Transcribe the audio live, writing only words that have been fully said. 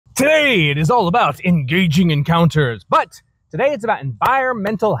Today it is all about engaging encounters, but today it's about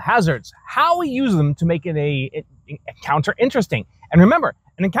environmental hazards, how we use them to make an encounter interesting. And remember,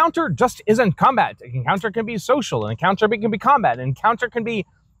 an encounter just isn't combat. An encounter can be social, an encounter can be combat, an encounter can be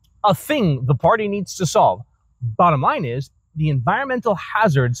a thing the party needs to solve. Bottom line is, the environmental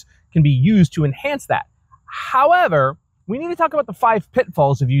hazards can be used to enhance that. However, we need to talk about the 5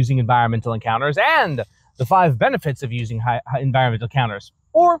 pitfalls of using environmental encounters and the 5 benefits of using environmental encounters,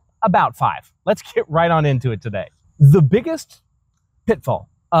 or about 5. Let's get right on into it today. The biggest pitfall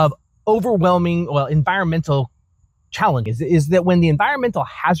of overwhelming, environmental challenges is that when the environmental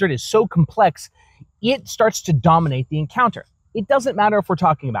hazard is so complex, it starts to dominate the encounter. It doesn't matter if we're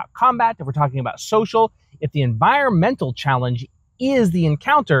talking about combat, if we're talking about social. If the environmental challenge is the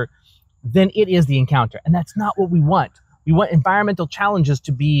encounter, then it is the encounter. And that's not what we want. We want environmental challenges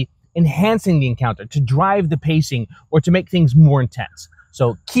to be enhancing the encounter, to drive the pacing, or to make things more intense.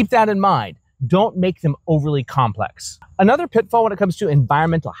 So keep that in mind. Don't make them overly complex. Another pitfall when it comes to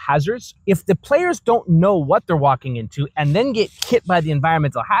environmental hazards, if the players don't know what they're walking into and then get hit by the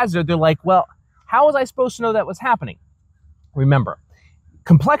environmental hazard, they're like, well, how was I supposed to know that was happening? Remember,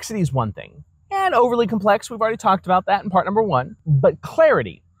 complexity is one thing, and overly complex, we've already talked about that in part number 1, but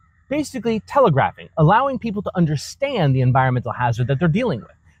clarity, basically telegraphing, allowing people to understand the environmental hazard that they're dealing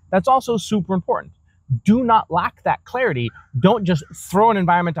with. That's also super important. Do not lack that clarity. Don't just throw an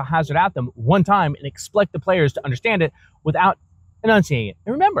environmental hazard at them one time and expect the players to understand it without enunciating it.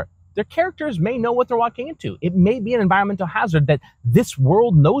 And remember, their characters may know what they're walking into. It may be an environmental hazard that this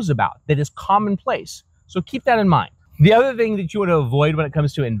world knows about, that is commonplace. So keep that in mind. The other thing that you want to avoid when it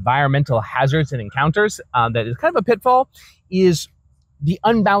comes to environmental hazards and encounters that is kind of a pitfall is the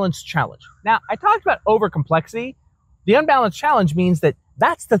unbalanced challenge. Now, I talked about over-complexity. The unbalanced challenge means that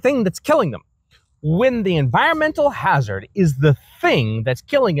that's the thing that's killing them. When the environmental hazard is the thing that's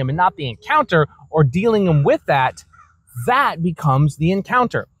killing them and not the encounter or dealing them with that, that becomes the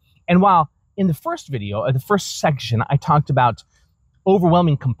encounter. And while in the first video, or the first section, I talked about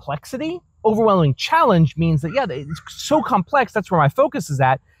overwhelming complexity, overwhelming challenge means that, yeah, it's so complex, that's where my focus is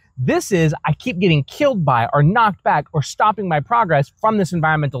at. This is, I keep getting killed by or knocked back or stopping my progress from this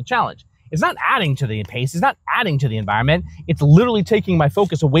environmental challenge. It's not adding to the pace, it's not adding to the environment, it's literally taking my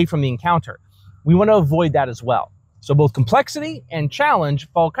focus away from the encounter. We want to avoid that as well. So both complexity and challenge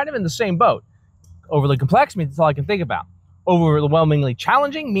fall kind of in the same boat. Overly complex means that's all I can think about. Overwhelmingly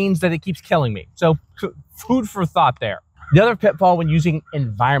challenging means that it keeps killing me. So food for thought there. The other pitfall when using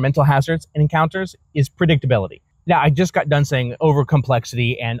environmental hazards and encounters is predictability. Now, I just got done saying over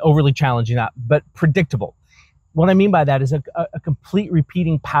complexity and overly challenging, but predictable. What I mean by that is a complete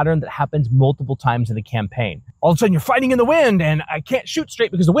repeating pattern that happens multiple times in a campaign. All of a sudden, you're fighting in the wind, and I can't shoot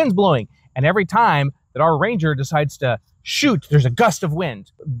straight because the wind's blowing. And every time that our ranger decides to shoot, there's a gust of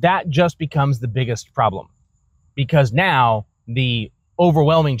wind. That just becomes the biggest problem. Because now the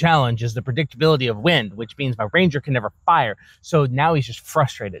overwhelming challenge is the predictability of wind, which means my ranger can never fire. So now he's just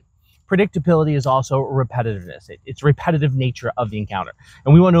frustrated. Predictability is also repetitiveness. It's repetitive nature of the encounter.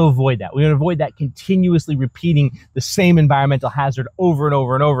 And we want to avoid that. We want to avoid that continuously repeating the same environmental hazard over and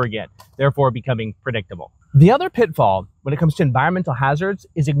over and over again, therefore becoming predictable. The other pitfall when it comes to environmental hazards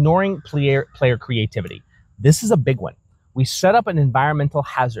is ignoring player creativity. This is a big one. We set up an environmental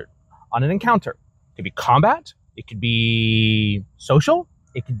hazard on an encounter. It could be combat, it could be social,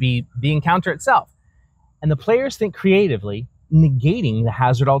 it could be the encounter itself. And the players think creatively, negating the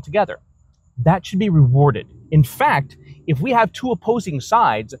hazard altogether. That should be rewarded. In fact, if we have 2 opposing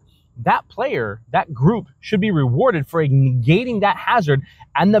sides, that player, that group should be rewarded for negating that hazard,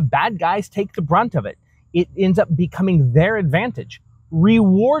 and the bad guys take the brunt of it. It ends up becoming their advantage.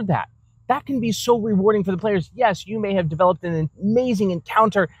 Reward that. That can be so rewarding for the players. Yes, you may have developed an amazing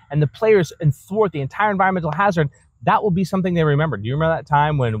encounter and the players thwart the entire environmental hazard. That will be something they remember. Do you remember that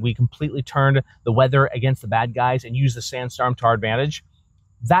time when we completely turned the weather against the bad guys and used the sandstorm to our advantage?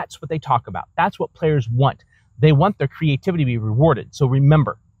 That's what they talk about. That's what players want. They want their creativity to be rewarded. So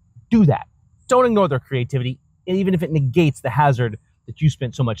remember, do that. Don't ignore their creativity, even if it negates the hazard that you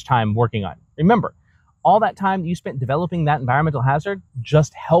spent so much time working on. Remember, all that time that you spent developing that environmental hazard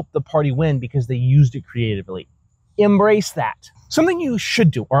just helped the party win because they used it creatively. Embrace that. Something you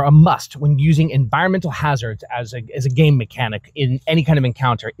should do, or a must, when using environmental hazards as a game mechanic in any kind of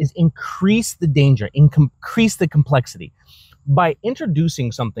encounter is increase the danger, increase the complexity. By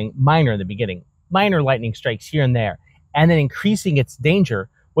introducing something minor in the beginning, minor lightning strikes here and there, and then increasing its danger,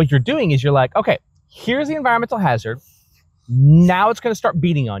 what you're doing is you're like, okay, here's the environmental hazard. Now it's going to start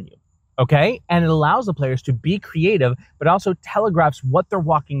beating on you. Okay? And it allows the players to be creative, but also telegraphs what they're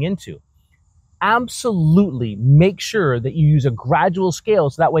walking into. absolutely make sure that you use a gradual scale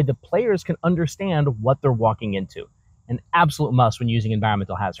so that way the players can understand what they're walking into. An absolute must when using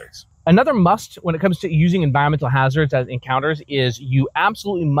environmental hazards. Another must when it comes to using environmental hazards as encounters is you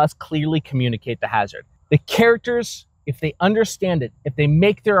absolutely must clearly communicate the hazard. The characters, if they understand it, if they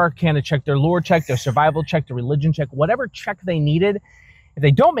make their arcana check, their lore check, their survival check, their religion check, whatever check they needed, if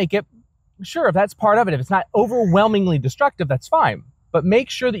they don't make it, sure, if that's part of it, if it's not overwhelmingly destructive, that's fine. But make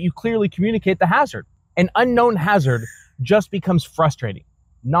sure that you clearly communicate the hazard. An unknown hazard just becomes frustrating.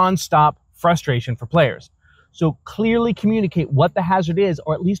 Non-stop frustration for players. So clearly communicate what the hazard is,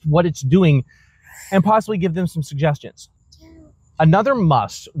 or at least what it's doing, and possibly give them some suggestions. Another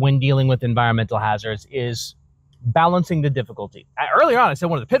must when dealing with environmental hazards is balancing the difficulty. Earlier on, I said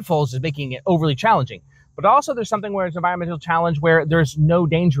one of the pitfalls is making it overly challenging, but also there's something where it's an environmental challenge where there's no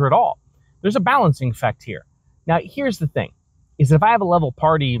danger at all. There's a balancing effect here. Now, here's the thing, is if I have a level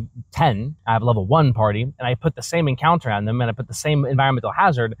party 10, I have a level 1 party, and I put the same encounter on them, and I put the same environmental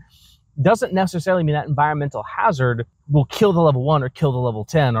hazard, doesn't necessarily mean that environmental hazard will kill the level 1 or kill the level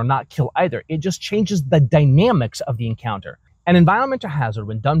 10 or not kill either. It just changes the dynamics of the encounter. An environmental hazard,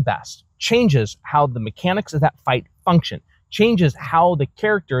 when done best, changes how the mechanics of that fight function, changes how the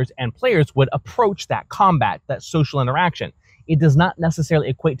characters and players would approach that combat, that social interaction. It does not necessarily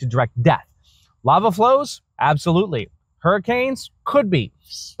equate to direct death. Lava flows? Absolutely. Hurricanes? Could be.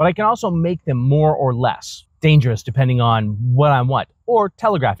 But I can also make them more or less dangerous depending on what I want, or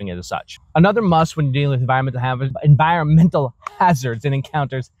telegraphing it as such. Another must when dealing with environmental hazards and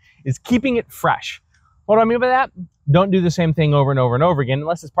encounters is keeping it fresh. What do I mean by that? Don't do the same thing over and over and over again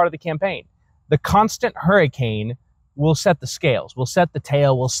unless it's part of the campaign. The constant hurricane will set the scales, will set the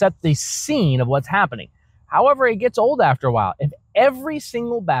tail, will set the scene of what's happening. However, it gets old after a while. If every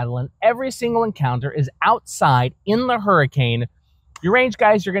single battle and every single encounter is outside in the hurricane, your range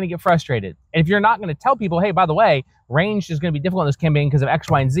guys are going to get frustrated. And if you're not going to tell people, hey, by the way, range is going to be difficult in this campaign because of X,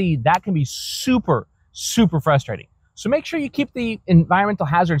 Y, and Z, that can be super, super frustrating. So make sure you keep the environmental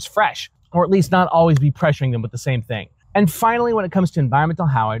hazards fresh, or at least not always be pressuring them with the same thing. And finally, when it comes to environmental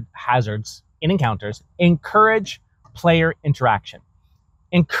hazards in encounters, encourage player interaction.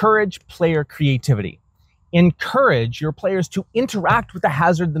 Encourage player creativity. Encourage your players to interact with the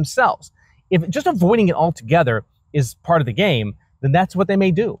hazard themselves. If just avoiding it altogether is part of the game, then that's what they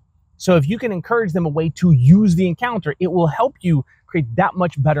may do. So if you can encourage them a way to use the encounter, it will help you create that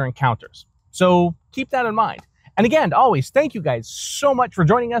much better encounters. So keep that in mind. And again, always, thank you guys so much for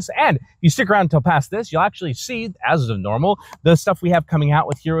joining us. And if you stick around until past this, you'll actually see, as of normal, the stuff we have coming out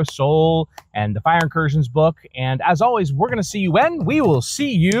with Hero Soul and the Fire Incursions book. And as always, we're going to see you when? We will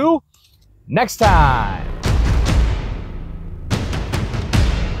see you next time.